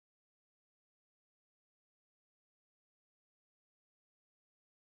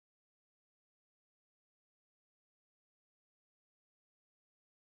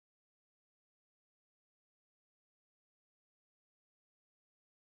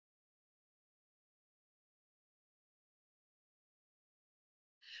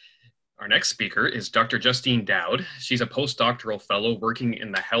Our next speaker is Dr. Justine Dowd. She's a postdoctoral fellow working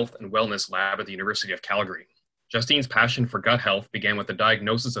in the Health and Wellness Lab at the University of Calgary. Justine's passion for gut health began with the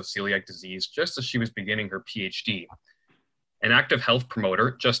diagnosis of celiac disease just as she was beginning her PhD. An active health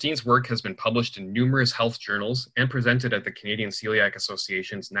promoter, Justine's work has been published in numerous health journals and presented at the Canadian Celiac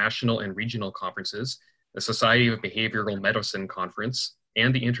Association's national and regional conferences, the Society of Behavioral Medicine Conference,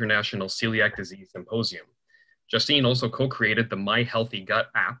 and the International Celiac Disease Symposium. Justine also co-created the My Healthy Gut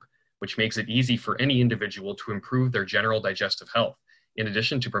app, which makes it easy for any individual to improve their general digestive health, in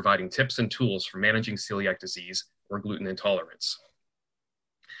addition to providing tips and tools for managing celiac disease or gluten intolerance.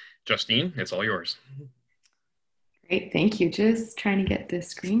 Justine, it's all yours. Great, thank you. Just trying to get the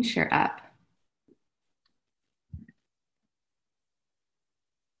screen share up.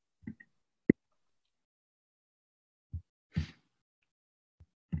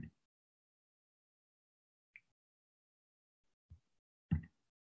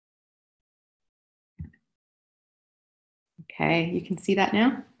 Okay, you can see that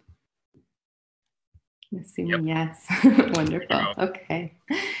now? I'm assuming yes. Wonderful. Okay.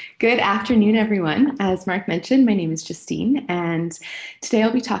 Good afternoon, everyone. As Mark mentioned, my name is Justine, and today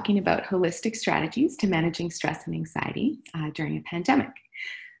I'll be talking about holistic strategies to managing stress and anxiety during a pandemic.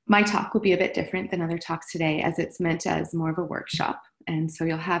 My talk will be a bit different than other talks today, as it's meant as more of a workshop. And so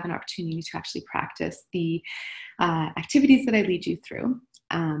you'll have an opportunity to actually practice the activities that I lead you through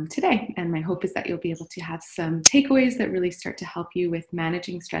today. And my hope is that you'll be able to have some takeaways that really start to help you with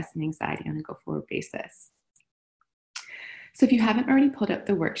managing stress and anxiety on a go-forward basis. So if you haven't already pulled up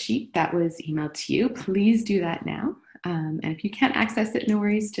the worksheet that was emailed to you, please do that now. And if you can't access it, no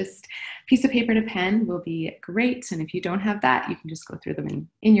worries, just a piece of paper and a pen will be great. And if you don't have that, you can just go through them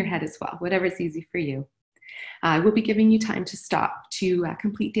in your head as well, whatever's easy for you. I will be giving you time to stop to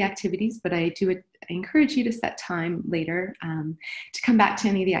complete the activities, but I encourage you to set time later to come back to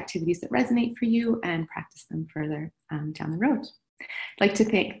any of the activities that resonate for you and practice them further down the road. I'd like to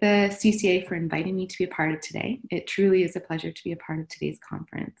thank the CCA for inviting me to be a part of today. It truly is a pleasure to be a part of today's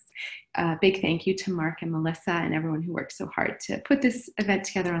conference. Big thank you to Mark and Melissa and everyone who worked so hard to put this event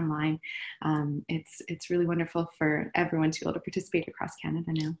together online. It's really wonderful for everyone to be able to participate across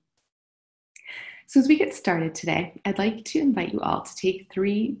Canada now. So as we get started today, I'd like to invite you all to take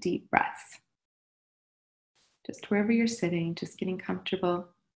 3 deep breaths. Just wherever you're sitting, just getting comfortable.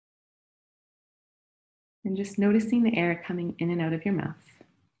 And just noticing the air coming in and out of your mouth.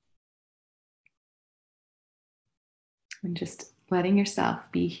 And just letting yourself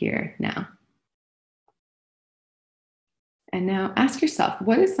be here now. And now ask yourself,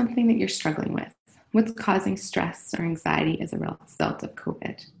 what is something that you're struggling with? What's causing stress or anxiety as a result of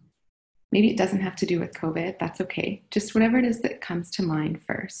COVID? Maybe it doesn't have to do with COVID, that's okay. Just whatever it is that comes to mind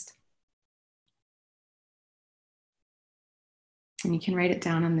first. And you can write it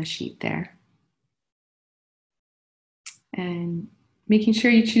down on the sheet there. And making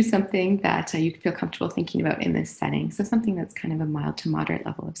sure you choose something that you feel comfortable thinking about in this setting. So something that's kind of a mild to moderate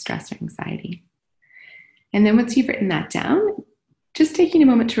level of stress or anxiety. And then once you've written that down, just taking a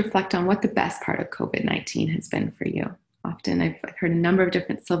moment to reflect on what the best part of COVID-19 has been for you. Often I've heard a number of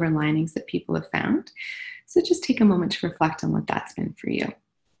different silver linings that people have found. So just take a moment to reflect on what that's been for you.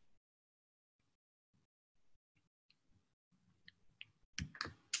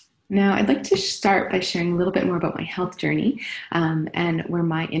 Now, I'd like to start by sharing a little bit more about my health journey and where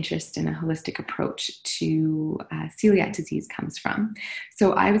my interest in a holistic approach to celiac disease comes from.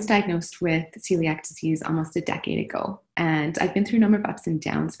 So I was diagnosed with celiac disease almost a decade ago, and I've been through a number of ups and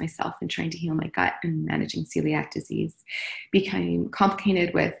downs myself in trying to heal my gut and managing celiac disease. Became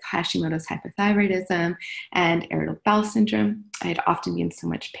complicated with Hashimoto's hypothyroidism and irritable bowel syndrome. I'd often be in so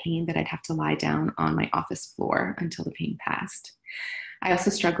much pain that I'd have to lie down on my office floor until the pain passed. I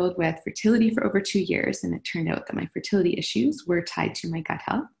also struggled with fertility for over 2 years, and it turned out that my fertility issues were tied to my gut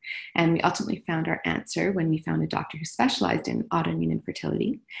health. And we ultimately found our answer when we found a doctor who specialized in autoimmune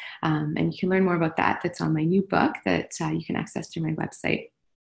infertility. And you can learn more about that. That's on my new book that you can access through my website.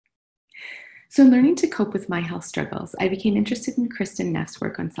 So in learning to cope with my health struggles, I became interested in Kristen Neff's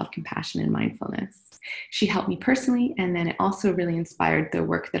work on self-compassion and mindfulness. She helped me personally, and then it also really inspired the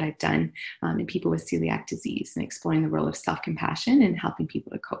work that I've done in people with celiac disease and exploring the role of self-compassion and helping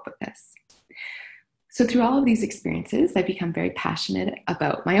people to cope with this. So through all of these experiences, I've become very passionate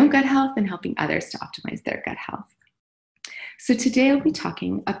about my own gut health and helping others to optimize their gut health. So today I'll be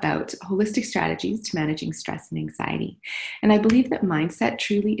talking about holistic strategies to managing stress and anxiety. And I believe that mindset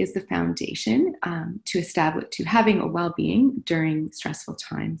truly is the foundation to having a well-being during stressful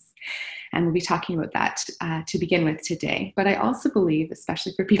times. And we'll be talking about that to begin with today. But I also believe,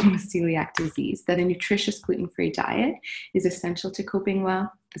 especially for people with celiac disease, that a nutritious gluten-free diet is essential to coping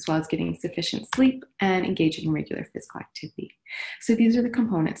well. as well as getting sufficient sleep and engaging in regular physical activity. So these are the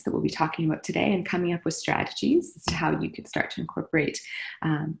components that we'll be talking about today and coming up with strategies as to how you can start to incorporate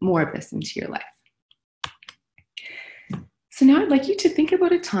more of this into your life. So now I'd like you to think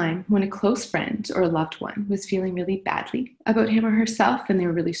about a time when a close friend or a loved one was feeling really badly about him or herself and they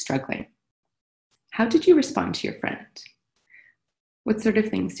were really struggling. How did you respond to your friend? What sort of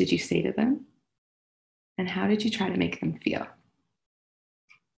things did you say to them? And how did you try to make them feel?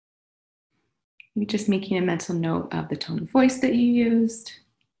 Maybe just making a mental note of the tone of voice that you used.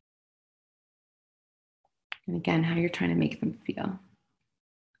 And again, how you're trying to make them feel.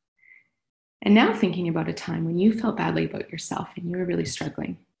 And now thinking about a time when you felt badly about yourself and you were really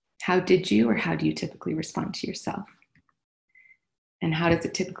struggling. How did you or how do you typically respond to yourself? And how does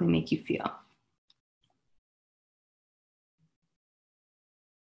it typically make you feel?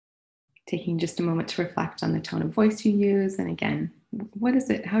 Taking just a moment to reflect on the tone of voice you use. And again, what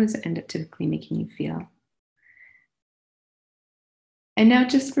is it? How does it end up typically making you feel? And now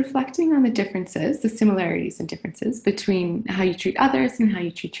just reflecting on the differences, the similarities and differences between how you treat others and how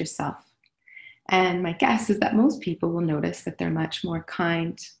you treat yourself. And my guess is that most people will notice that they're much more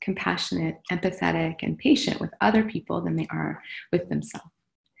kind, compassionate, empathetic, and patient with other people than they are with themselves.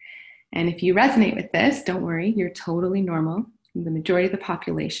 And if you resonate with this, don't worry, you're totally normal. The majority of the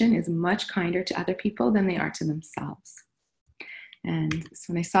population is much kinder to other people than they are to themselves. And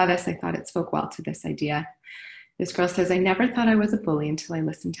so when I saw this, I thought it spoke well to this idea. This girl says, I never thought I was a bully until I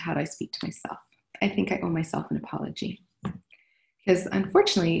listened to how I speak to myself. I think I owe myself an apology. Because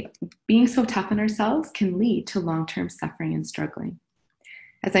unfortunately, being so tough on ourselves can lead to long-term suffering and struggling.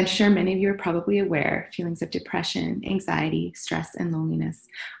 As I'm sure many of you are probably aware, feelings of depression, anxiety, stress, and loneliness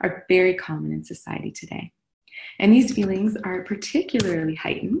are very common in society today. And these feelings are particularly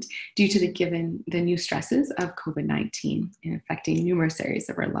heightened due to the new stresses of COVID-19 and affecting numerous areas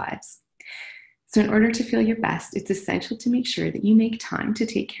of our lives. So in order to feel your best, it's essential to make sure that you make time to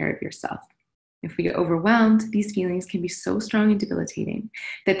take care of yourself. If we get overwhelmed, these feelings can be so strong and debilitating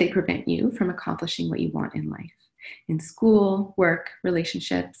that they prevent you from accomplishing what you want in life, in school, work,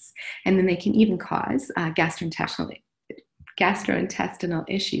 relationships, and then they can even cause gastrointestinal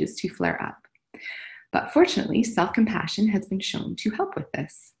issues to flare up. But fortunately, self-compassion has been shown to help with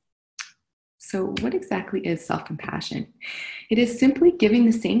this. So what exactly is self-compassion? It is simply giving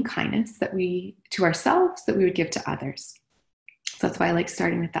the same kindness to ourselves that we would give to others. So that's why I like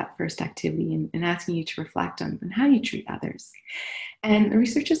starting with that first activity and asking you to reflect on how you treat others. And the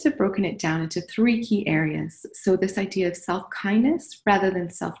researchers have broken it down into 3 key areas. So this idea of self-kindness rather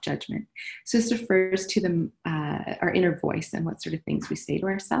than self-judgment. So this refers to our inner voice and what sort of things we say to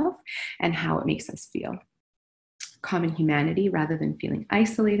ourselves and how it makes us feel. Common humanity rather than feeling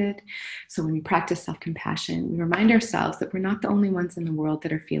isolated. So when we practice self-compassion, we remind ourselves that we're not the only ones in the world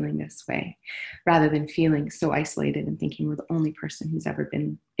that are feeling this way, rather than feeling so isolated and thinking we're the only person who's ever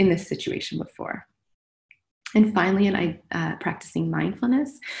been in this situation before. And finally, practicing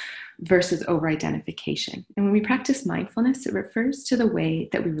mindfulness versus over-identification. And when we practice mindfulness, it refers to the way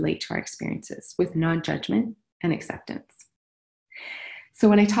that we relate to our experiences with non-judgment and acceptance. So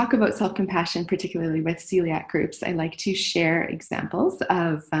when I talk about self-compassion, particularly with celiac groups, I like to share examples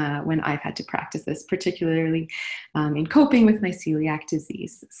of when I've had to practice this, particularly in coping with my celiac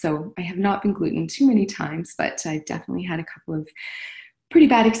disease. So I have not been gluten too many times, but I've definitely had a couple of pretty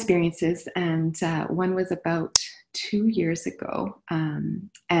bad experiences. And one was about 2 years ago.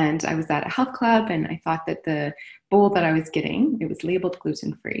 And I was at a health club and I thought that the bowl that I was getting, it was labeled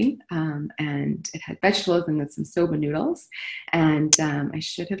gluten-free, and it had vegetables and then some soba noodles. And I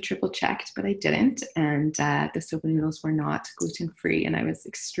should have triple checked, but I didn't. And the soba noodles were not gluten-free and I was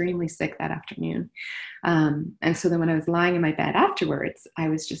extremely sick that afternoon. And so then when I was lying in my bed afterwards, I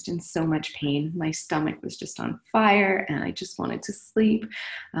was just in so much pain. My stomach was just on fire and I just wanted to sleep,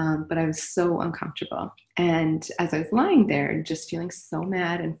 but I was so uncomfortable. And as I was lying there, just feeling so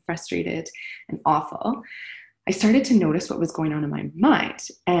mad and frustrated and awful, I started to notice what was going on in my mind.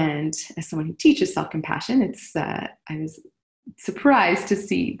 And as someone who teaches self-compassion, I was surprised to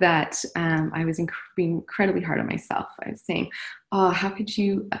see that I was being incredibly hard on myself. I was saying, oh, how could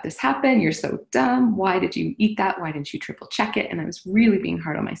you let this happen? You're so dumb. Why did you eat that? Why didn't you triple check it? And I was really being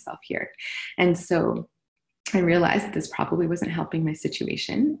hard on myself here. And so I realized that this probably wasn't helping my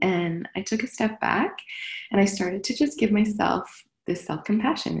situation. And I took a step back and I started to just give myself this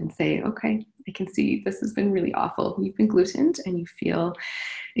self-compassion and say, okay, I can see this has been really awful. You've been glutened and you feel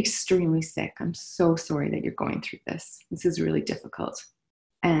extremely sick. I'm so sorry that you're going through this. This is really difficult.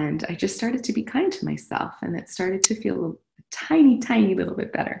 And I just started to be kind to myself and it started to feel a tiny, tiny little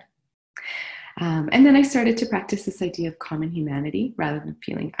bit better. And then I started to practice this idea of common humanity rather than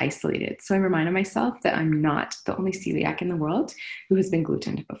feeling isolated. So I reminded myself that I'm not the only celiac in the world who has been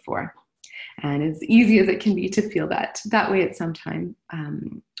glutened before. And as easy as it can be to feel that way at some time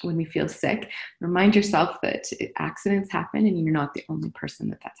when we feel sick, remind yourself that accidents happen and you're not the only person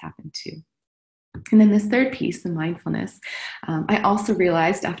that's happened to. And then this third piece, the mindfulness, I also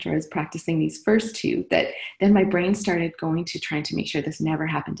realized after I was practicing these first two that then my brain started going to trying to make sure this never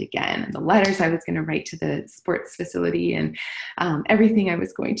happened again. And the letters I was going to write to the sports facility and everything I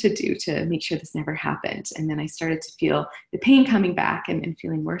was going to do to make sure this never happened. And then I started to feel the pain coming back and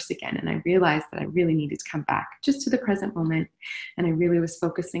feeling worse again. And I realized that I really needed to come back just to the present moment. And I really was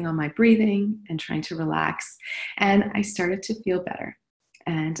focusing on my breathing and trying to relax. And I started to feel better.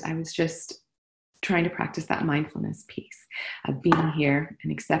 And I was just trying to practice that mindfulness piece of being here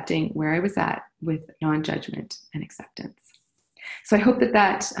and accepting where I was at with non-judgment and acceptance. So I hope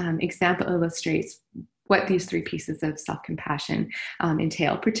that example illustrates what these three pieces of self-compassion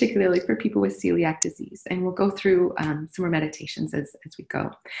entail, particularly for people with celiac disease. And we'll go through some more meditations as we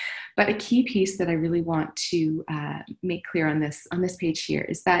go. But a key piece that I really want to make clear on this page here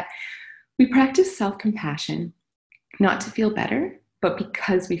is that we practice self-compassion not to feel better, but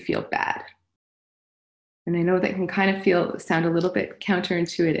because we feel bad. And I know that can kind of sound a little bit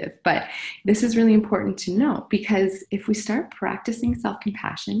counterintuitive, but this is really important to know, because if we start practicing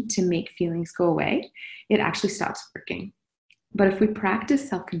self-compassion to make feelings go away, it actually stops working. But if we practice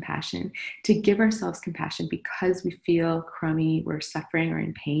self-compassion to give ourselves compassion because we feel crummy, we're suffering or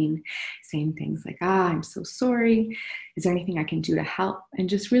in pain, saying things like, I'm so sorry. Is there anything I can do to help? And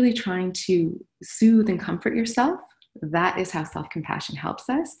just really trying to soothe and comfort yourself, that is how self-compassion helps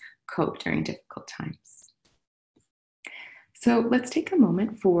us cope during difficult times. So let's take a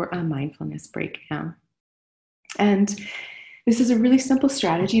moment for a mindfulness break now. And this is a really simple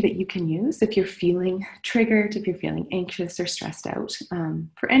strategy that you can use if you're feeling triggered, if you're feeling anxious or stressed out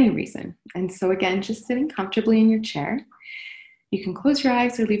for any reason. And so again, just sitting comfortably in your chair. You can close your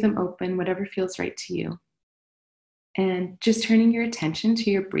eyes or leave them open, whatever feels right to you. And just turning your attention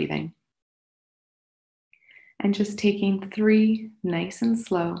to your breathing. And just taking 3 nice and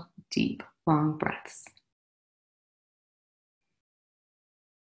slow, deep, long breaths.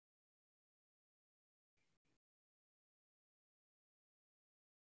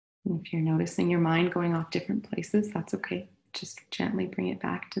 If you're noticing your mind going off different places, that's okay. Just gently bring it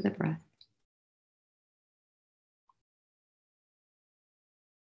back to the breath.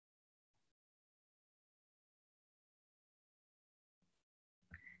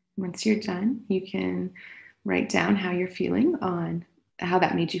 Once you're done, you can write down how you're feeling on how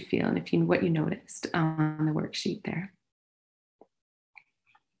that made you feel and what you noticed on the worksheet there.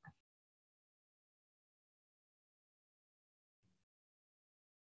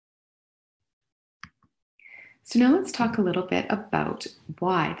 So now let's talk a little bit about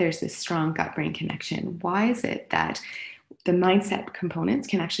why there's this strong gut-brain connection. Why is it that the mindset components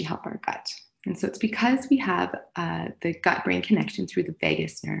can actually help our gut? And so it's because we have the gut-brain connection through the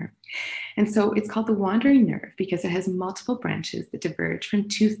vagus nerve. And so it's called the wandering nerve because it has multiple branches that diverge from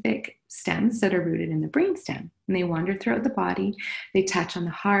 2 thick stems that are rooted in the brainstem. And they wander throughout the body. They touch on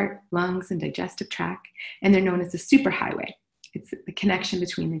the heart, lungs, and digestive tract, and they're known as the superhighway. It's the connection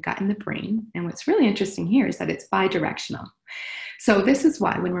between the gut and the brain. And what's really interesting here is that it's bidirectional. So this is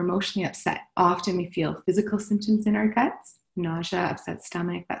why when we're emotionally upset, often we feel physical symptoms in our guts, nausea, upset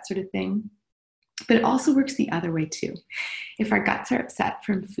stomach, that sort of thing. But it also works the other way too. If our guts are upset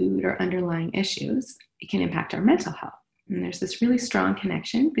from food or underlying issues, it can impact our mental health. And there's this really strong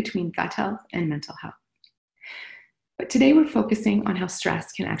connection between gut health and mental health. But today we're focusing on how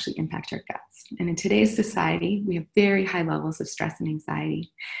stress can actually impact our guts. And in today's society, we have very high levels of stress and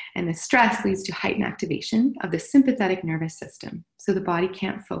anxiety. And the stress leads to heightened activation of the sympathetic nervous system. So the body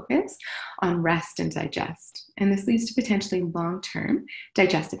can't focus on rest and digest. And this leads to potentially long-term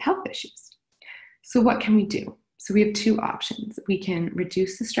digestive health issues. So what can we do? So we have 2 options. We can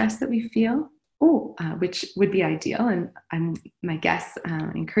reduce the stress that we feel, which would be ideal. And my guests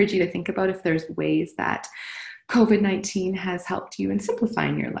encourage you to think about if there's ways that COVID-19 has helped you in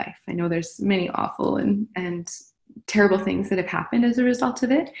simplifying your life. I know there's many awful and terrible things that have happened as a result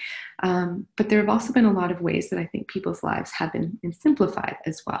of it. But there have also been a lot of ways that I think people's lives have been simplified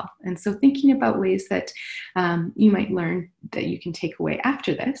as well. And so thinking about ways that you might learn that you can take away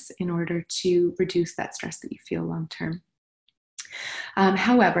after this in order to reduce that stress that you feel long term.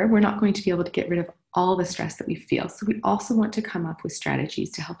 However, we're not going to be able to get rid of all the stress that we feel. So we also want to come up with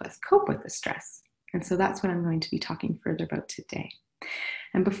strategies to help us cope with the stress. And so that's what I'm going to be talking further about today.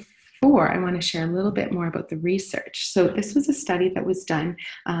 And before, I want to share a little bit more about the research. So this was a study that was done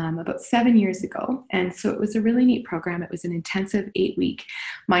about 7 years ago. And so it was a really neat program. It was an intensive 8-week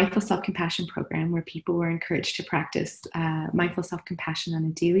mindful self-compassion program where people were encouraged to practice mindful self-compassion on a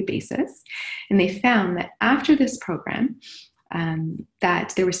daily basis. And they found that after this program,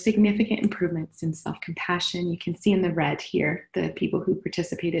 that there were significant improvements in self-compassion. You can see in the red here, the people who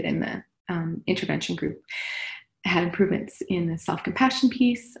participated in the intervention group had improvements in the self-compassion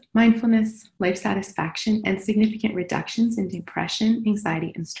piece, mindfulness, life satisfaction, and significant reductions in depression,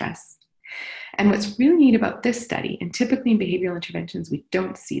 anxiety, and stress. And what's really neat about this study, and typically in behavioral interventions we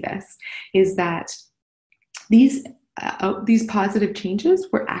don't see this, is that these positive changes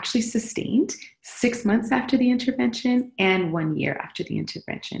were actually sustained 6 months after the intervention and 1 year after the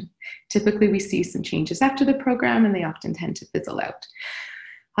intervention. Typically we see some changes after the program and they often tend to fizzle out.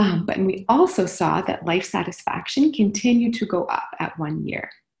 But we also saw that life satisfaction continued to go up at 1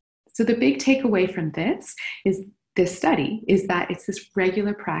 year. So the big takeaway from this study is that it's this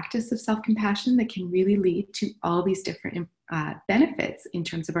regular practice of self-compassion that can really lead to all these different benefits in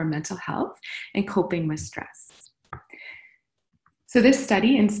terms of our mental health and coping with stress. So this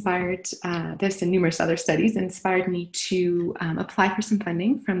study inspired, this and numerous other studies inspired me to apply for some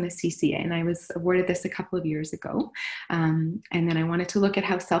funding from the CCA, and I was awarded this a couple of years ago. And then I wanted to look at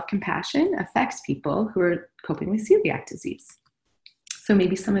how self-compassion affects people who are coping with celiac disease. So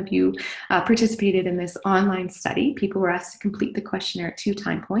maybe some of you participated in this online study. People were asked to complete the questionnaire at 2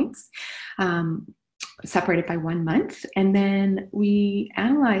 time points, separated by 1 month. And then we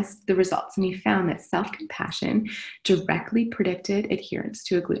analyzed the results and we found that self-compassion directly predicted adherence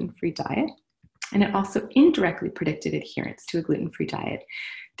to a gluten-free diet. And it also indirectly predicted adherence to a gluten-free diet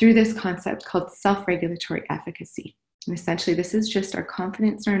through this concept called self-regulatory efficacy. And essentially, this is just our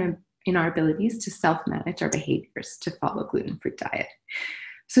confidence in our abilities to self-manage our behaviors to follow a gluten-free diet.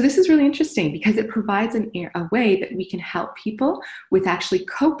 So this is really interesting because it provides a way that we can help people with actually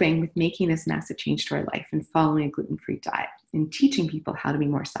coping with making this massive change to our life and following a gluten-free diet and teaching people how to be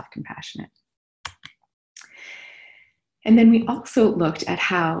more self-compassionate. And then we also looked at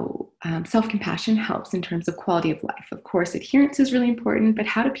how self-compassion helps in terms of quality of life. Of course, adherence is really important, but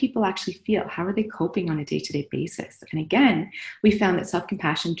how do people actually feel? How are they coping on a day-to-day basis? And again, we found that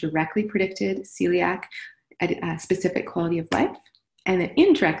self-compassion directly predicted celiac specific quality of life, and it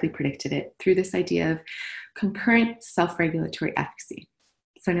indirectly predicted it through this idea of concurrent self-regulatory efficacy.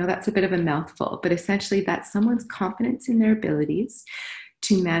 So I know that's a bit of a mouthful, but essentially that's someone's confidence in their abilities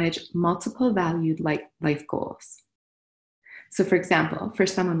to manage multiple valued life goals. So for example, for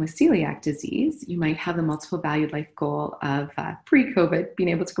someone with celiac disease, you might have the multiple valued life goal of pre-COVID, being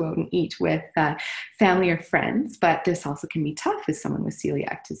able to go out and eat with family or friends, but this also can be tough with someone with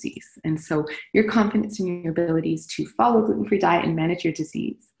celiac disease. And so your confidence in your abilities to follow a gluten-free diet and manage your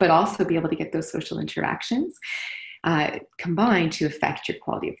disease, but also be able to get those social interactions combine to affect your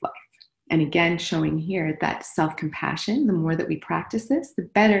quality of life. And again, showing here that self-compassion, the more that we practice this, the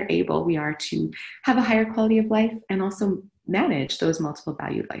better able we are to have a higher quality of life and also manage those multiple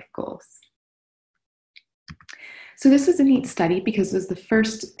valued life goals. So this was a neat study because it was the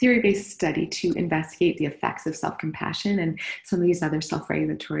first theory-based study to investigate the effects of self-compassion and some of these other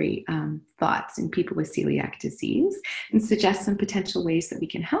self-regulatory thoughts in people with celiac disease, and suggest some potential ways that we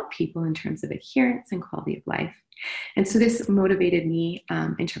can help people in terms of adherence and quality of life. And so this motivated me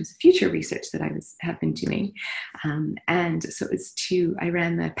in terms of future research that I have been doing. And so it was I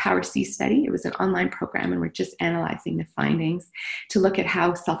ran the Power C study. It was an online program, and we're just analyzing the findings to look at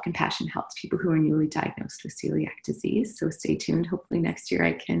how self-compassion helps people who are newly diagnosed with celiac disease. So stay tuned. Hopefully next year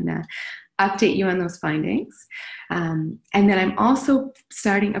I can update you on those findings. And then I'm also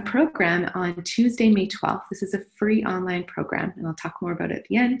starting a program on Tuesday, May 12th. This is a free online program, and I'll talk more about it at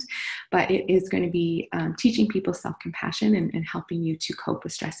the end, but it is going to be teaching people self-compassion and helping you to cope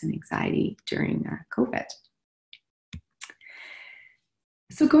with stress and anxiety during COVID.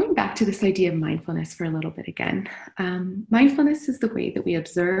 So going back to this idea of mindfulness for a little bit again, mindfulness is the way that we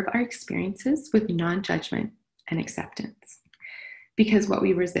observe our experiences with non-judgment and acceptance. Because what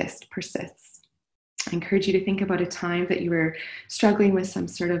we resist persists. I encourage you to think about a time that you were struggling with some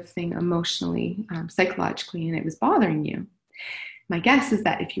sort of thing emotionally, psychologically, and it was bothering you. My guess is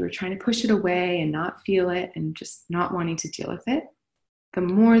that if you were trying to push it away and not feel it and just not wanting to deal with it, the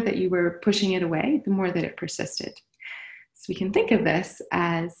more that you were pushing it away, the more that it persisted. So we can think of this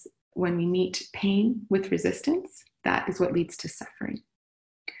as when we meet pain with resistance, that is what leads to suffering.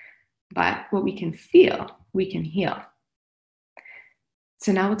 But what we can feel, we can heal.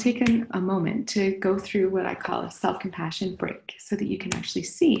 So now we'll take a moment to go through what I call a self-compassion break so that you can actually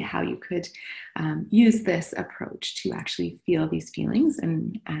see how you could use this approach to actually feel these feelings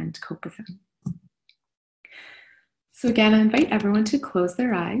and cope with them. So again, I invite everyone to close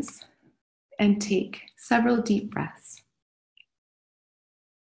their eyes and take several deep breaths.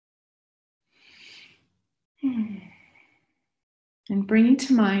 And bringing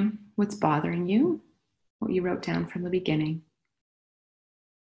to mind what's bothering you, what you wrote down from the beginning.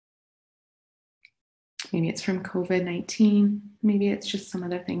 Maybe it's from COVID-19, maybe it's just some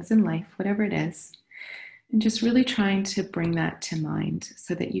other things in life, whatever it is. And just really trying to bring that to mind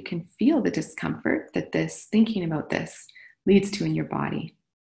so that you can feel the discomfort that this thinking about this leads to in your body.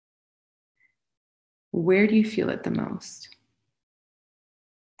 Where do you feel it the most?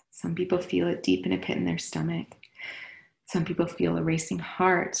 Some people feel it deep in a pit in their stomach. Some people feel a racing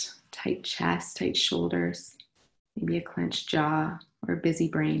heart, tight chest, tight shoulders, maybe a clenched jaw or a busy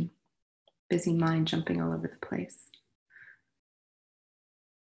brain. Busy mind jumping all over the place.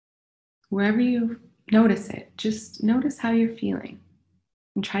 Wherever you notice it, just notice how you're feeling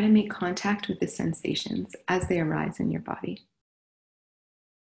and try to make contact with the sensations as they arise in your body.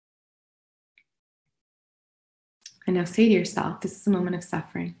 And now say to yourself, this is a moment of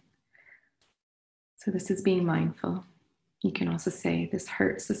suffering. So this is being mindful. You can also say, this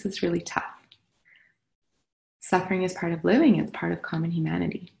hurts, this is really tough. Suffering is part of living, it's part of common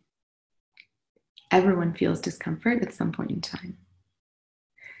humanity. Everyone feels discomfort at some point in time.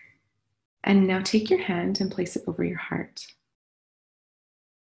 And now take your hand and place it over your heart.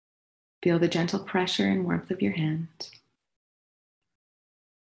 Feel the gentle pressure and warmth of your hand.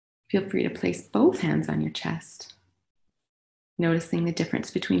 Feel free to place both hands on your chest, noticing the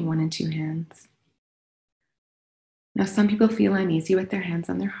difference between 1 and 2 hands. Now, some people feel uneasy with their hands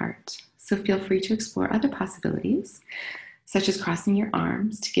on their heart, so feel free to explore other possibilities, such as crossing your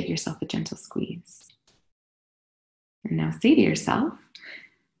arms to give yourself a gentle squeeze. And now say to yourself,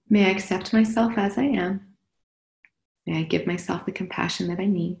 may I accept myself as I am? May I give myself the compassion that I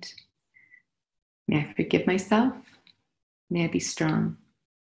need? May I forgive myself? May I be strong?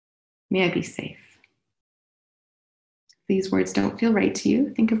 May I be safe? If these words don't feel right to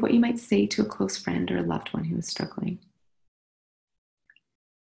you, think of what you might say to a close friend or a loved one who is struggling.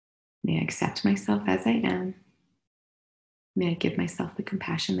 May I accept myself as I am? May I give myself the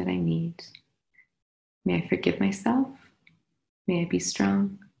compassion that I need? May I forgive myself? May I be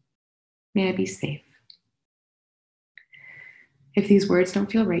strong? May I be safe? If these words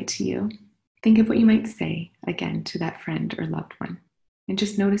don't feel right to you, think of what you might say again to that friend or loved one, and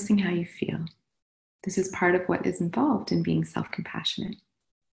just noticing how you feel. This is part of what is involved in being self-compassionate.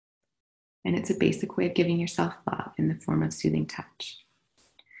 And it's a basic way of giving yourself love in the form of soothing touch.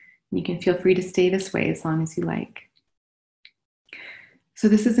 You can feel free to stay this way as long as you like. So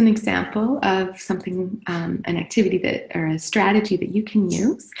this is an example of something, an activity that, or a strategy that you can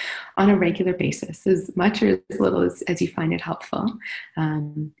use on a regular basis, as much or as little as you find it helpful.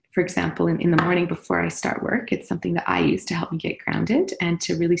 For example, in the morning before I start work, it's something that I use to help me get grounded and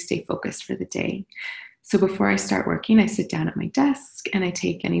to really stay focused for the day. So before I start working, I sit down at my desk and I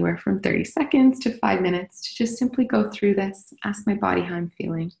take anywhere from 30 seconds to 5 minutes to just simply go through this, ask my body how I'm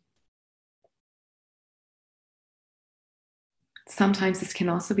feeling. Sometimes this can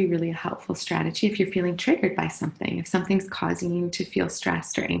also be really a helpful strategy if you're feeling triggered by something. If something's causing you to feel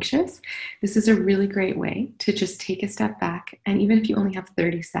stressed or anxious, this is a really great way to just take a step back. And even if you only have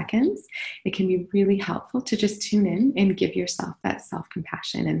 30 seconds, it can be really helpful to just tune in and give yourself that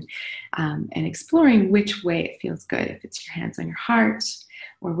self-compassion and exploring which way it feels good. If it's your hands on your heart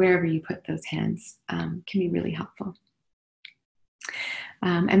or wherever you put those hands, can be really helpful.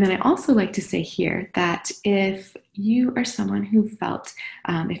 And then I also like to say here that if you are someone who felt,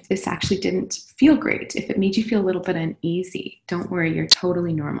 if this actually didn't feel great, if it made you feel a little bit uneasy, don't worry, you're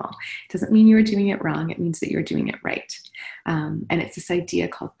totally normal. It doesn't mean you were doing it wrong, it means that you're doing it right. And it's this idea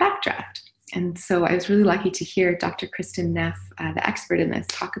called backdraft. And so I was really lucky to hear Dr. Kristen Neff, the expert in this,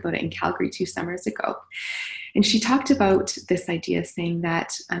 talk about it in Calgary 2 summers ago. And she talked about this idea saying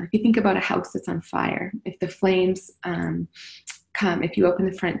that if you think about a house that's on fire, if the flames if you open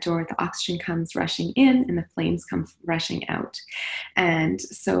the front door, the oxygen comes rushing in and the flames come rushing out. And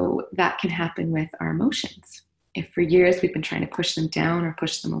so that can happen with our emotions. If for years we've been trying to push them down or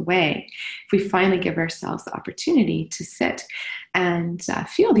push them away, if we finally give ourselves the opportunity to sit and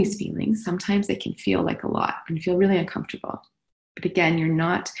feel these feelings, sometimes they can feel like a lot and feel really uncomfortable. But again, you're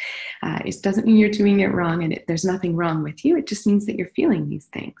not, it doesn't mean you're doing it wrong and there's nothing wrong with you. It just means that you're feeling these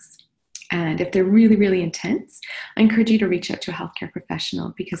things. And if they're really, really intense, I encourage you to reach out to a healthcare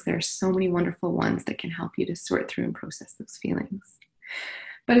professional because there are so many wonderful ones that can help you to sort through and process those feelings.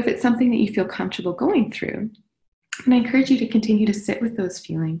 But if it's something that you feel comfortable going through, and I encourage you to continue to sit with those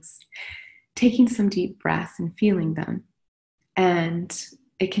feelings, taking some deep breaths and feeling them. And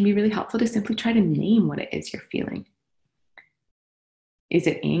it can be really helpful to simply try to name what it is you're feeling. Is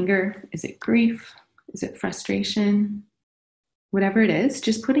it anger? Is it grief? Is it frustration? Whatever it is,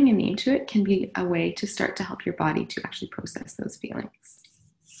 just putting a name to it can be a way to start to help your body to actually process those feelings.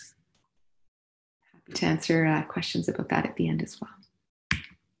 Happy to answer questions about that at the end as well.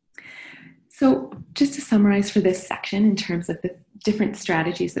 So just to summarize for this section in terms of the different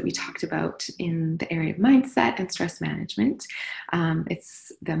strategies that we talked about in the area of mindset and stress management,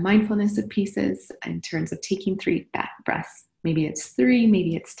 it's the mindfulness of pieces in terms of taking 3 breaths. Maybe it's 3,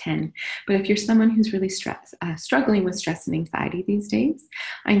 maybe it's 10. But if you're someone who's really struggling with stress and anxiety these days,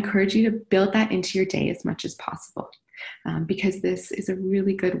 I encourage you to build that into your day as much as possible. Because this is a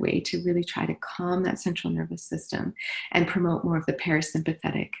really good way to really try to calm that central nervous system and promote more of the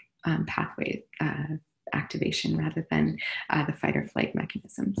parasympathetic pathway activation rather than the fight or flight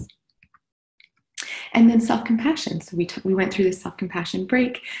mechanisms. And then self-compassion. So we went through the self-compassion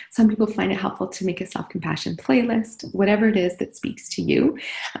break. Some people find it helpful to make a self-compassion playlist, whatever it is that speaks to you.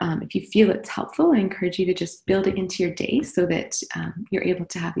 If you feel it's helpful, I encourage you to just build it into your day so that you're able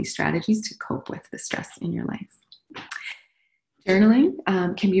to have these strategies to cope with the stress in your life. Journaling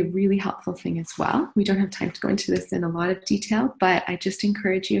can be a really helpful thing as well. We don't have time to go into this in a lot of detail, but I just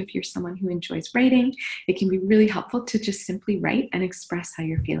encourage you, if you're someone who enjoys writing, it can be really helpful to just simply write and express how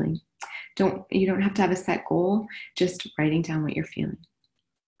you're feeling. You don't have to have a set goal, just writing down what you're feeling.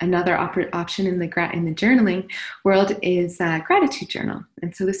 Another option in the journaling world is a gratitude journal.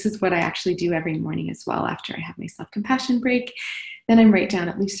 And so this is what I actually do every morning as well after I have my self-compassion break. Then I write down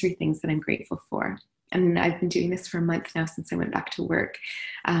at least 3 things that I'm grateful for. And I've been doing this for a month now since I went back to work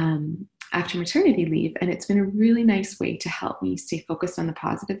after maternity leave. And it's been a really nice way to help me stay focused on the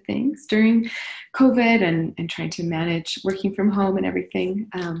positive things during COVID and trying to manage working from home and everything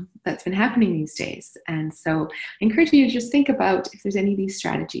that's been happening these days. And so I encourage you to just think about if there's any of these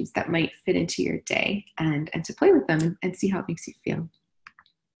strategies that might fit into your day and to play with them and see how it makes you feel.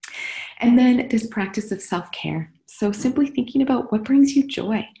 And then this practice of self-care. So simply thinking about what brings you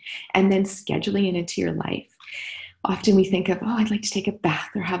joy and then scheduling it into your life. Often we think of, I'd like to take a bath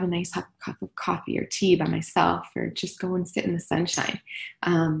or have a nice hot cup of coffee or tea by myself or just go and sit in the sunshine.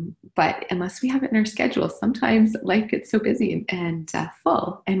 But unless we have it in our schedule, sometimes life gets so busy and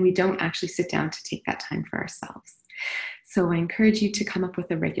full and we don't actually sit down to take that time for ourselves. So I encourage you to come up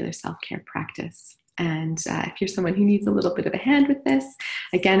with a regular self-care practice. And if you're someone who needs a little bit of a hand with this,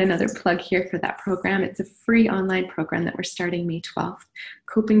 again, another plug here for that program. It's a free online program that we're starting May 12th,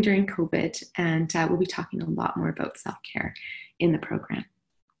 Coping During COVID, and we'll be talking a lot more about self-care in the program.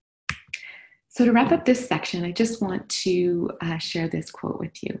 So to wrap up this section, I just want to share this quote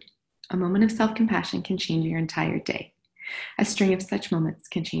with you. A moment of self-compassion can change your entire day. A string of such moments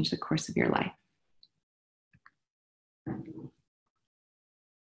can change the course of your life.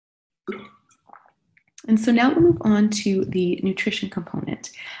 And so now we'll move on to the nutrition component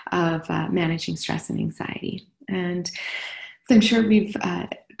of managing stress and anxiety. And so I'm sure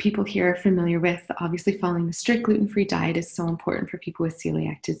people here are familiar with, obviously following a strict gluten-free diet is so important for people with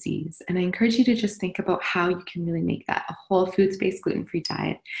celiac disease. And I encourage you to just think about how you can really make that a whole foods-based gluten-free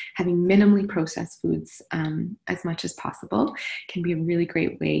diet. Having minimally processed foods as much as possible can be a really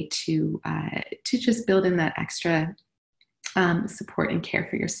great way to just build in that extra support and care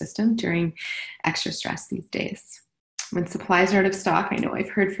for your system during extra stress these days. When supplies are out of stock, I know I've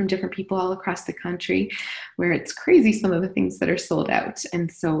heard from different people all across the country where it's crazy some of the things that are sold out.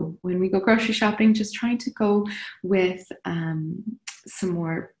 And so when we go grocery shopping, just trying to go with some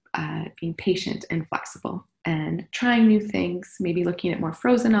more being patient and flexible and trying new things, maybe looking at more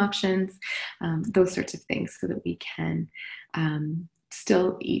frozen options, those sorts of things so that we can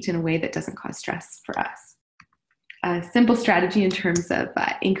still eat in a way that doesn't cause stress for us. A simple strategy in terms of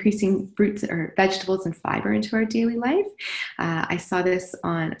increasing fruits or vegetables and fiber into our daily life. I saw this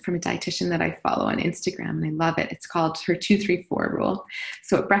from a dietitian that I follow on Instagram, and I love it. It's called her 2-3-4 rule.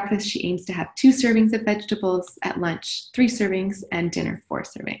 So at breakfast, she aims to have 2 servings of vegetables, at lunch, 3 servings, and dinner, 4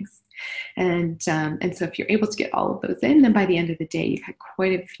 servings. And so if you're able to get all of those in, then by the end of the day, you've had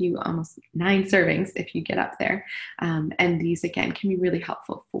quite a few, almost 9 servings if you get up there. And these, again, can be really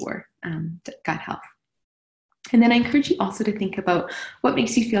helpful for gut health. And then I encourage you also to think about what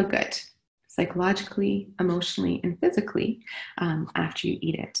makes you feel good, psychologically, emotionally, and physically after you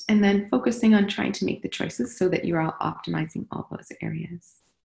eat it. And then focusing on trying to make the choices so that you're all optimizing all those areas.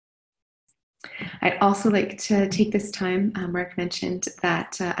 I'd also like to take this time, Mark mentioned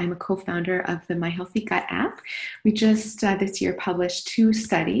that I'm a co-founder of the My Healthy Gut app. We just this year published 2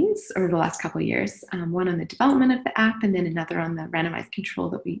 studies over the last couple of years, one on the development of the app and then another on the randomized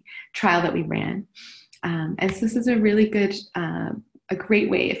trial that we ran. And so this is a really good, a great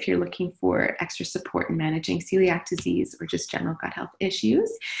way if you're looking for extra support in managing celiac disease or just general gut health issues.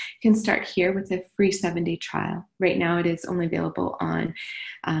 You can start here with a free 7-day trial. Right now it is only available on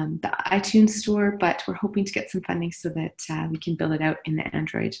the iTunes store, but we're hoping to get some funding so that we can build it out in the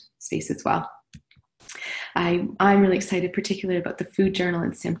Android space as well. I'm really excited particularly about the food journal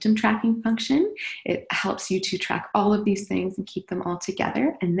and symptom tracking function. It helps you to track all of these things and keep them all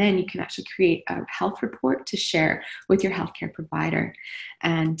together. And then you can actually create a health report to share with your healthcare provider.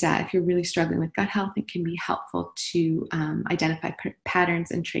 And if you're really struggling with gut health, it can be helpful to identify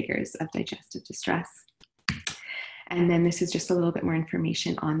patterns and triggers of digestive distress. And then this is just a little bit more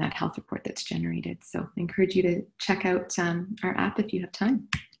information on that health report that's generated. So I encourage you to check out our app if you have time.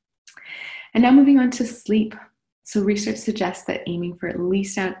 And now moving on to sleep. So research suggests that aiming for at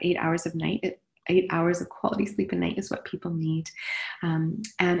least 8 hours of 8 hours of quality sleep a night is what people need. And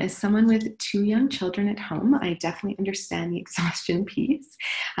as someone with 2 young children at home, I definitely understand the exhaustion piece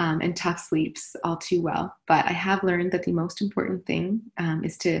and tough sleeps all too well. But I have learned that the most important thing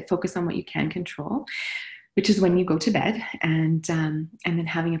is to focus on what you can control, which is when you go to bed, and then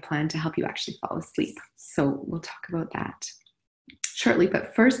having a plan to help you actually fall asleep. So we'll talk about that shortly,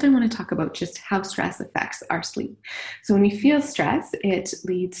 but first I want to talk about just how stress affects our sleep. So when we feel stress, it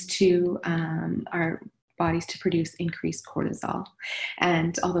leads to our bodies to produce increased cortisol.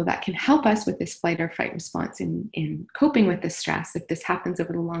 And although that can help us with this flight or fight response in coping with the stress, if this happens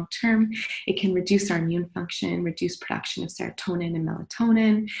over the long term, it can reduce our immune function, reduce production of serotonin and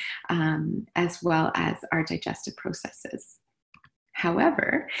melatonin, as well as our digestive processes.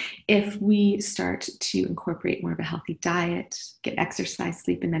 However, if we start to incorporate more of a healthy diet, get exercise,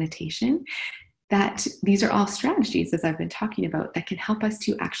 sleep, and meditation, these are all strategies, as I've been talking about, that can help us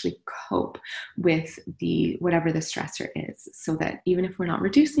to actually cope with whatever the stressor is, so that even if we're not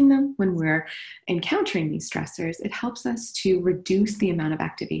reducing them, when we're encountering these stressors, it helps us to reduce the amount of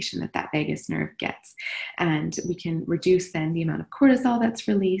activation that vagus nerve gets. And we can reduce then the amount of cortisol that's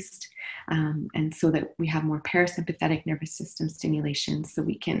released, and so that we have more parasympathetic nervous system stimulation, so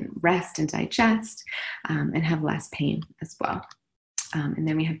we can rest and digest and have less pain as well. And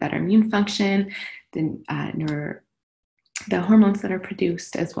then we have better immune function, the hormones that are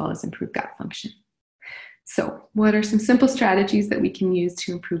produced, as well as improved gut function. So what are some simple strategies that we can use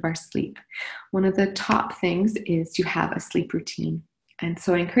to improve our sleep? One of the top things is to have a sleep routine. And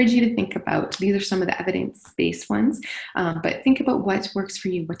so I encourage you to think about, these are some of the evidence-based ones, but think about what works for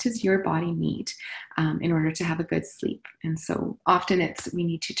you. What does your body need in order to have a good sleep? And so often we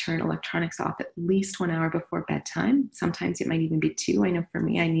need to turn electronics off at least 1 hour before bedtime. Sometimes it might even be 2. I know for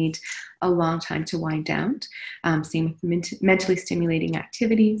me, I need a long time to wind down. Same with mentally stimulating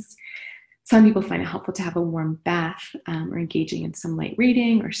activities. Some people find it helpful to have a warm bath or engaging in some light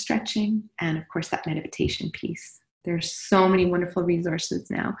reading or stretching. And of course, that meditation piece. There's so many wonderful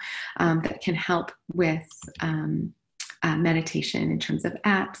resources now that can help with meditation in terms of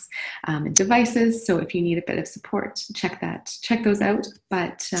apps and devices. So if you need a bit of support, check those out.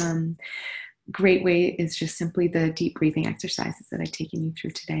 But great way is just simply the deep breathing exercises that I've taken you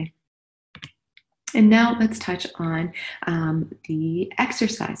through today. And now let's touch on the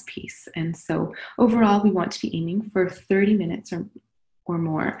exercise piece. And so overall, we want to be aiming for 30 minutes or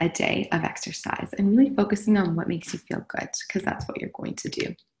more a day of exercise, and really focusing on what makes you feel good, because that's what you're going to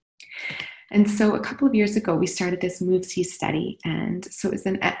do. And so a couple of years ago, we started this MOVE-C study. And so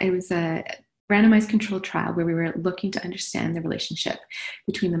it was a randomized controlled trial where we were looking to understand the relationship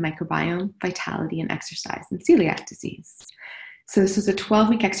between the microbiome, vitality, and exercise in celiac disease. So this was a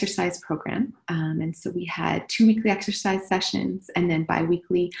 12-week exercise program. And so we had 2 weekly exercise sessions and then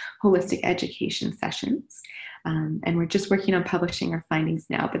bi-weekly holistic education sessions. And we're just working on publishing our findings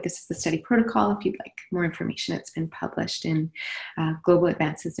now, but this is the study protocol. If you'd like more information, it's been published in Global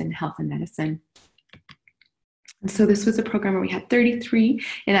Advances in Health and Medicine. And so this was a program where we had 33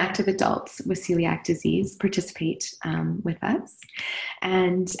 inactive adults with celiac disease participate with us.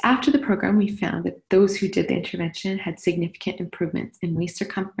 And after the program, we found that those who did the intervention had significant improvements in waist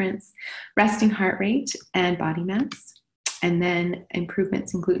circumference, resting heart rate, and body mass. And then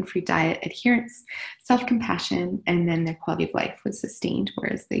improvements in gluten-free diet adherence, self-compassion, and then their quality of life was sustained,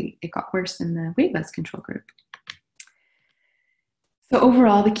 whereas it got worse in the weight loss control group. So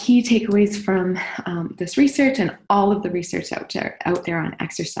overall, the key takeaways from this research and all of the research out there on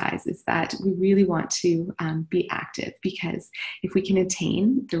exercise is that we really want to be active, because if we can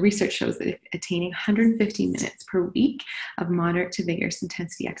attain, the research shows that attaining 150 minutes per week of moderate to vigorous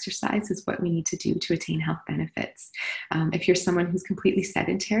intensity exercise is what we need to do to attain health benefits. If you're someone who's completely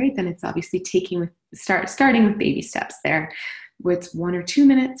sedentary, then it's obviously starting with baby steps there, with 1 or 2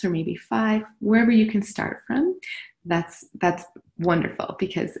 minutes or maybe 5, wherever you can start from. That's wonderful,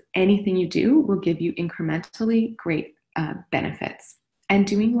 because anything you do will give you incrementally great benefits. And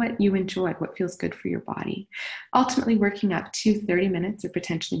doing what you enjoy, what feels good for your body. Ultimately working up to 30 minutes or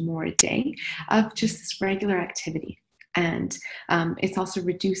potentially more a day of just this regular activity. And it's also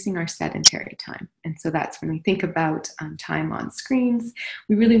reducing our sedentary time. And so that's when we think about time on screens,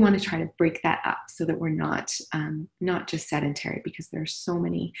 we really want to try to break that up so that we're not just sedentary, because there are so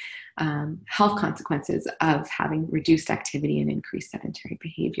many health consequences of having reduced activity and increased sedentary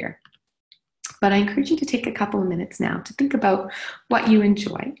behavior. But I encourage you to take a couple of minutes now to think about what you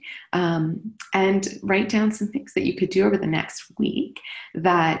enjoy, and write down some things that you could do over the next week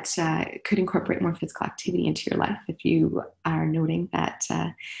that could incorporate more physical activity into your life. If you are noting that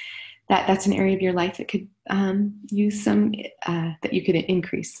that's an area of your life that could use some, that you could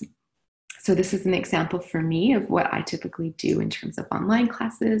increase. So this is an example for me of what I typically do in terms of online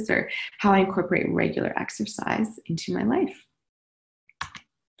classes, or how I incorporate regular exercise into my life.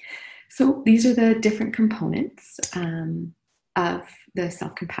 So these are the different components of the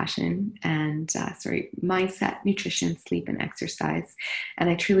self-compassion and mindset, nutrition, sleep, and exercise. And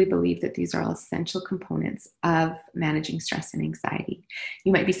I truly believe that these are all essential components of managing stress and anxiety.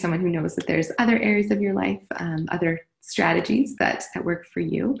 You might be someone who knows that there's other areas of your life, other strategies that work for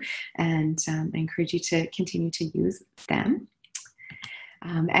you. And I encourage you to continue to use them.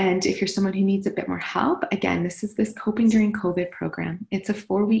 And if you're someone who needs a bit more help, again, this is this Coping During COVID program. It's a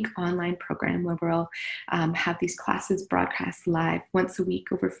 4-week online program where we'll have these classes broadcast live once a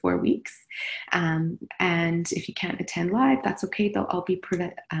week over 4 weeks. And if you can't attend live, that's okay. They'll all be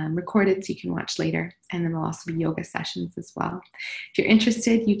recorded so you can watch later. And then there'll also be yoga sessions as well. If you're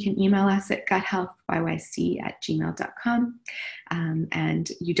interested, you can email us at guthealthyyc@gmail.com.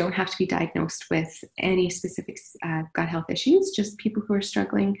 And you don't have to be diagnosed with any specific gut health issues, just people who are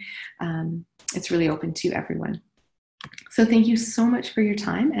struggling. It's really open to everyone. So thank you so much for your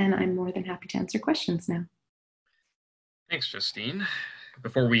time, and I'm more than happy to answer questions now. Thanks, Justine.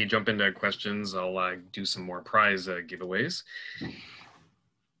 Before we jump into questions, I'll do some more prize giveaways.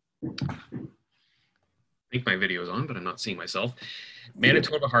 I think my video is on, but I'm not seeing myself.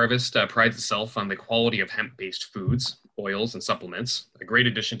 Manitoba Harvest prides itself on the quality of hemp-based foods, oils, and supplements, a great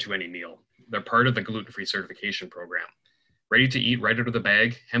addition to any meal. They're part of the gluten-free certification program. Ready to eat right out of the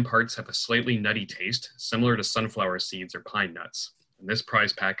bag, hemp hearts have a slightly nutty taste, similar to sunflower seeds or pine nuts. And this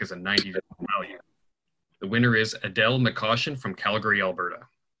prize pack is a $90 value. The winner is Adele McCaution from Calgary, Alberta.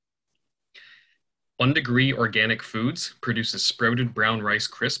 1 Degree Organic Foods produces sprouted brown rice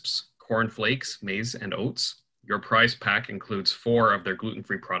crisps, corn flakes, maize, and oats. Your prize pack includes 4 of their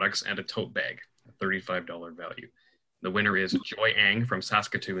gluten-free products and a tote bag, a $35 value. The winner is Joy Ang from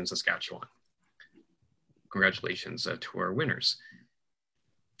Saskatoon, Saskatchewan. Congratulations to our winners.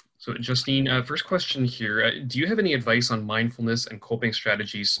 So Justine, first question here. Do you have any advice on mindfulness and coping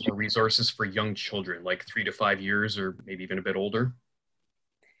strategies or resources for young children, like 3 to 5 years or maybe even a bit older?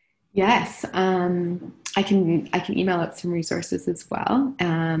 Yes, I can email out some resources as well.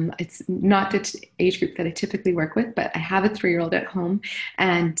 It's not the age group that I typically work with, but I have a 3-year-old at home,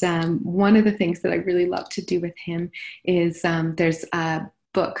 and one of the things that I really love to do with him is there's a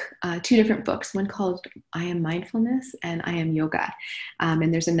book, 2 different books, one called I Am Mindfulness and I Am Yoga,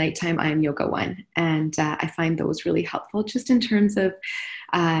 and there's a nighttime I Am Yoga one, and I find those really helpful just in terms of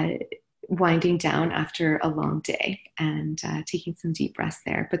winding down after a long day and taking some deep breaths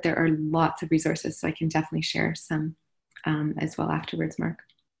there. But there are lots of resources, so I can definitely share some as well afterwards, Mark.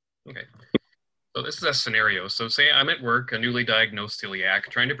 Okay. So this is a scenario. So say I'm at work, a newly diagnosed celiac,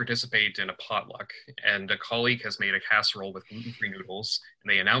 trying to participate in a potluck, and a colleague has made a casserole with gluten-free noodles,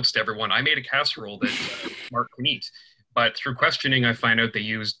 and they announced to everyone, I made a casserole that Mark can eat. But through questioning, I find out they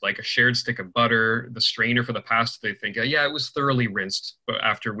used like a shared stick of butter, the strainer for the pasta. They think, yeah, it was thoroughly rinsed, but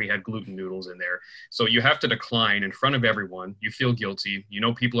after we had gluten noodles in there. So you have to decline in front of everyone. You feel guilty. You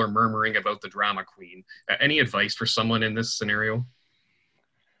know people are murmuring about the drama queen. Any advice for someone in this scenario?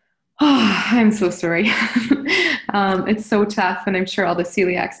 Oh, I'm so sorry. It's so tough, and I'm sure all the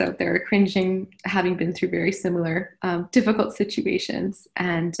celiacs out there are cringing, having been through very similar difficult situations.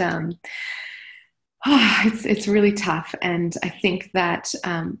 And it's really tough. And I think that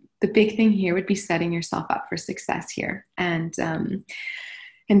the big thing here would be setting yourself up for success here. And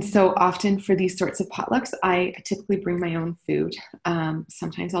so often for these sorts of potlucks, I typically bring my own food.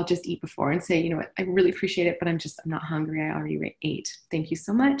 Sometimes I'll just eat before and say, you know what, I really appreciate it, but I'm not hungry. I already ate. Thank you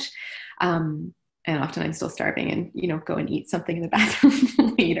so much. And often I'm still starving and, you know, go and eat something in the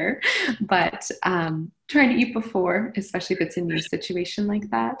bathroom later. But trying to eat before, especially if it's a new situation like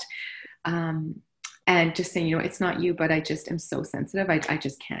that. And just saying, you know, it's not you, but I just am so sensitive. I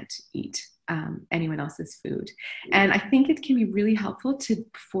just can't eat anyone else's food. And I think it can be really helpful to,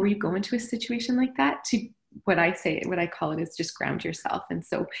 before you go into a situation like that, to what I call it is just ground yourself. And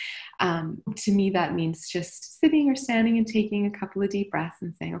so to me, that means just sitting or standing and taking a couple of deep breaths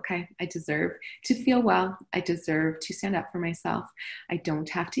and saying, okay, I deserve to feel well. I deserve to stand up for myself. I don't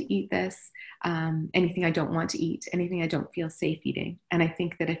have to eat this. Anything I don't want to eat, anything I don't feel safe eating. And I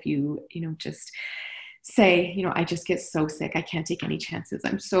think that if you just say, you know, I just get so sick, I can't take any chances.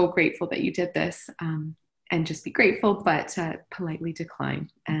 I'm so grateful that you did this, and just be grateful, but politely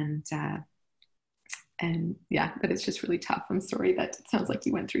decline. And yeah, but it's just really tough. I'm sorry that it sounds like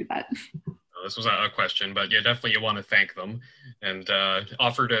you went through that. This was a question, but yeah, definitely you want to thank them and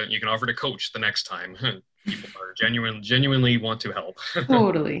you can offer to coach the next time. People are genuinely want to help.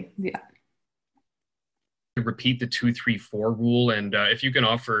 Totally. Yeah. Repeat the 2-3-4 rule, and if you can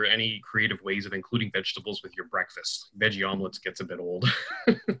offer any creative ways of including vegetables with your breakfast. Veggie omelets gets a bit old.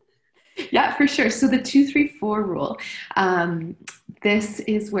 Yeah, for sure. So the 2-3-4 rule, this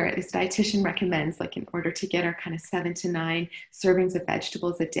is where this dietitian recommends, like in order to get our kind of 7 to 9 servings of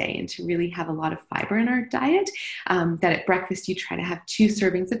vegetables a day and to really have a lot of fiber in our diet, that at breakfast you try to have 2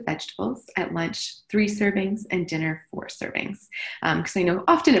 servings of vegetables, at lunch 3 servings, and dinner 4 servings. Because I know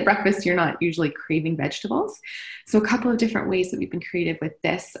often at breakfast you're not usually craving vegetables. So a couple of different ways that we've been creative with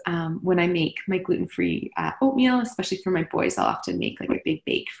this. When I make my gluten-free oatmeal, especially for my boys, I'll often make like a big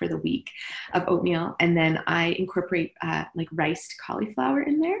bake for the week of oatmeal, and then I incorporate like riced cauliflower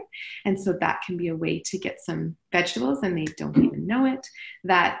in there, and so that can be a way to get some vegetables and they don't even know it.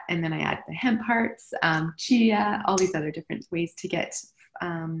 That, and then I add the hemp hearts, chia, all these other different ways to get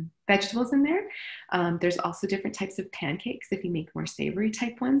vegetables in there. There's also different types of pancakes if you make more savory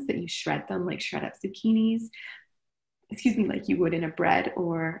type ones, that you shred them, like shred up zucchinis, like you would in a bread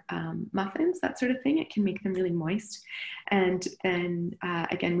or muffins, that sort of thing. It can make them really moist. And then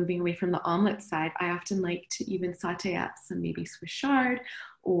again, moving away from the omelet side, I often like to even saute up some maybe Swiss chard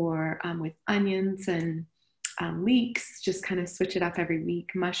or with onions and leeks, just kind of switch it up every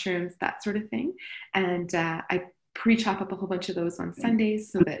week, mushrooms, that sort of thing. And I pre-chop up a whole bunch of those on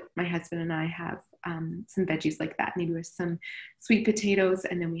Sundays so that my husband and I have some veggies like that, maybe with some sweet potatoes,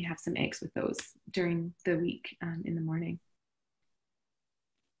 and then we have some eggs with those during the week in the morning.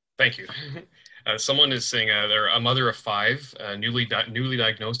 Thank you. Someone is saying they're a mother of 5, newly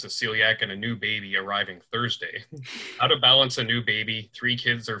diagnosed with celiac, and a new baby arriving Thursday. How to balance a new baby, 3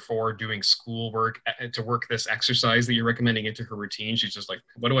 kids or 4, doing schoolwork to work this exercise that you're recommending into her routine? She's just like,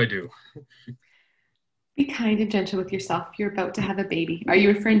 what do I do? Be kind and gentle with yourself. You're about to have a baby. Are you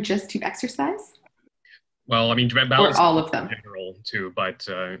referring just to exercise? Well, I mean, Or balance all of them? in general too, but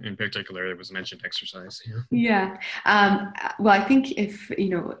in particular, there was mentioned exercise. Yeah. Well, I think if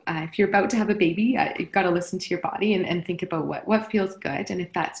you're about to have a baby, you've got to listen to your body and think about what feels good. And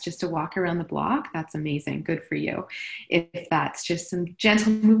if that's just a walk around the block, that's amazing. Good for you. If that's just some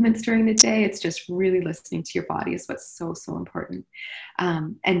gentle movements during the day, it's just really listening to your body is what's so, so important.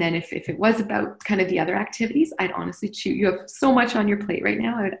 And then if it was about kind of the other activities, I'd honestly choose. You have so much on your plate right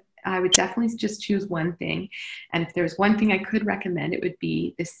now. I would definitely just choose one thing. And if there's one thing I could recommend, it would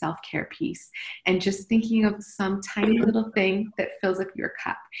be this self-care piece, and just thinking of some tiny little thing that fills up your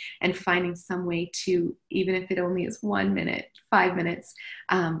cup and finding some way to, even if it only is 1 minute, 5 minutes,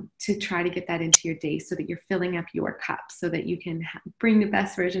 to try to get that into your day so that you're filling up your cup so that you can bring the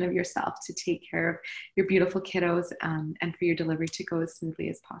best version of yourself to take care of your beautiful kiddos, and for your delivery to go as smoothly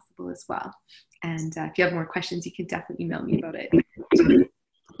as possible as well. And if you have more questions, you can definitely email me about it.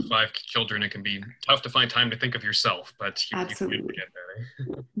 5 children, it can be tough to find time to think of yourself, but you Absolutely. get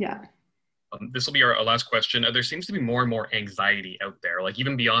there. Yeah. This will be our last question. There seems to be more and more anxiety out there, like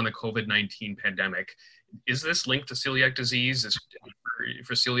even beyond the COVID-19 pandemic. Is this linked to celiac disease?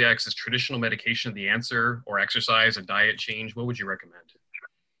 For celiacs, is traditional medication the answer, or exercise and diet change? What would you recommend?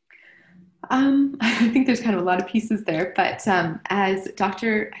 I think there's kind of a lot of pieces there, but as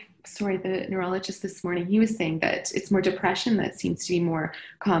the neurologist this morning, he was saying that it's more depression that seems to be more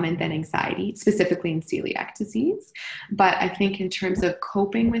common than anxiety, specifically in celiac disease. But I think in terms of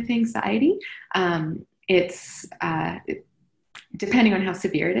coping with anxiety, it's depending on how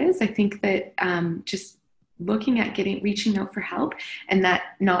severe it is. I think that just looking at reaching out for help, and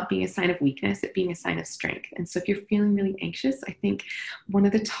that not being a sign of weakness, it being a sign of strength. And so if you're feeling really anxious, I think one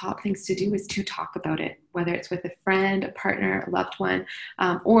of the top things to do is to talk about it, whether it's with a friend, a partner, a loved one,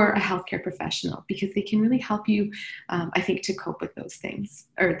 or a healthcare professional, because they can really help you, I think, to cope with those things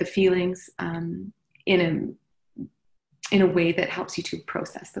or the feelings in a way that helps you to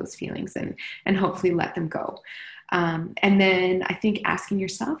process those feelings and hopefully let them go. And then I think asking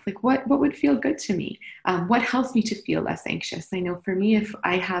yourself, like, what would feel good to me? What helps me to feel less anxious? I know for me, if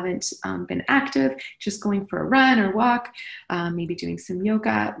I haven't been active, just going for a run or walk, maybe doing some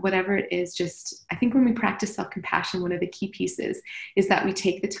yoga, whatever it is, just, I think when we practice self-compassion, one of the key pieces is that we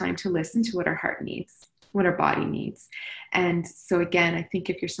take the time to listen to what our heart needs, what our body needs. And so again, I think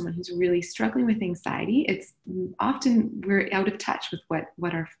if you're someone who's really struggling with anxiety, it's often we're out of touch with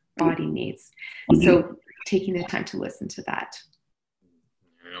what our body needs. So taking the time to listen to that.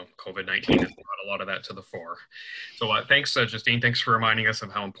 You know, COVID-19 has brought a lot of that to the fore. So thanks, Justine. Thanks for reminding us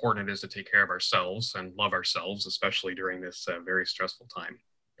of how important it is to take care of ourselves and love ourselves, especially during this very stressful time.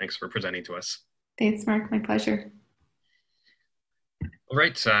 Thanks for presenting to us. Thanks, Mark. My pleasure. All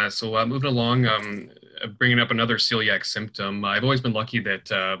right, so moving along, bringing up another celiac symptom. I've always been lucky that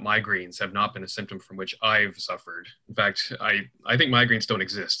migraines have not been a symptom from which I've suffered. In fact, I think migraines don't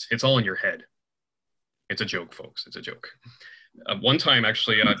exist. It's all in your head. It's a joke, folks. It's a joke. One time,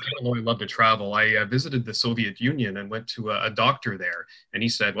 actually, although I love to travel, I visited the Soviet Union and went to a doctor there. And he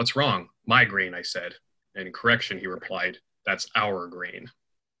said, "What's wrong?" "Migraine," I said. And in correction, he replied, "That's our grain."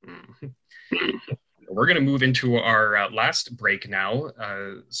 We're going to move into our last break now,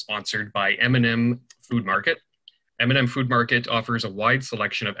 sponsored by M&M Food Market. M&M Food Market offers a wide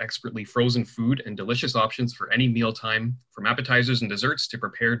selection of expertly frozen food and delicious options for any mealtime, from appetizers and desserts to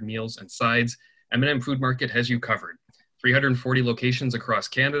prepared meals and sides. M&M Food Market has you covered. 340 locations across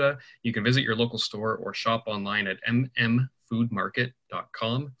Canada. You can visit your local store or shop online at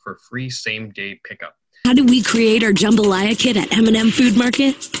mmfoodmarket.com for free same-day pickup. How do we create our jambalaya kit at M&M Food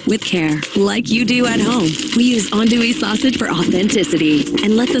Market? With care, like you do at home. We use andouille sausage for authenticity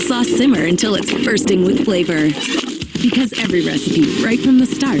and let the sauce simmer until it's bursting with flavor. Because every recipe, right from the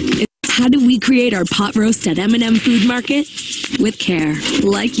start, is how do we create our pot roast at M&M Food Market? With care,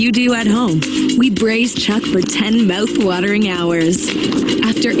 like you do at home. We braise chuck for 10 mouth-watering hours.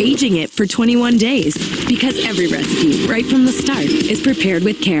 After aging it for 21 days. Because every recipe, right from the start, is prepared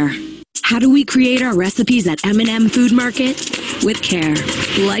with care. How do we create our recipes at M&M Food Market? With care,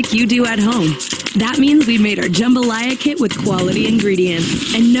 like you do at home. That means we made our jambalaya kit with quality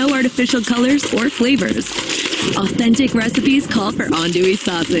ingredients and no artificial colors or flavors. Authentic recipes call for andouille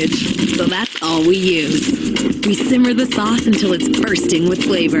sausage, so that's all we use. We simmer the sauce until it's bursting with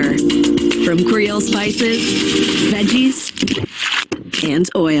flavor. From Creole spices, veggies, and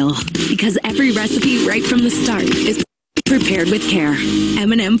oil. Because every recipe right from the start is prepared with care.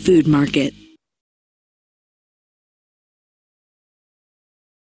 M&M Food Market.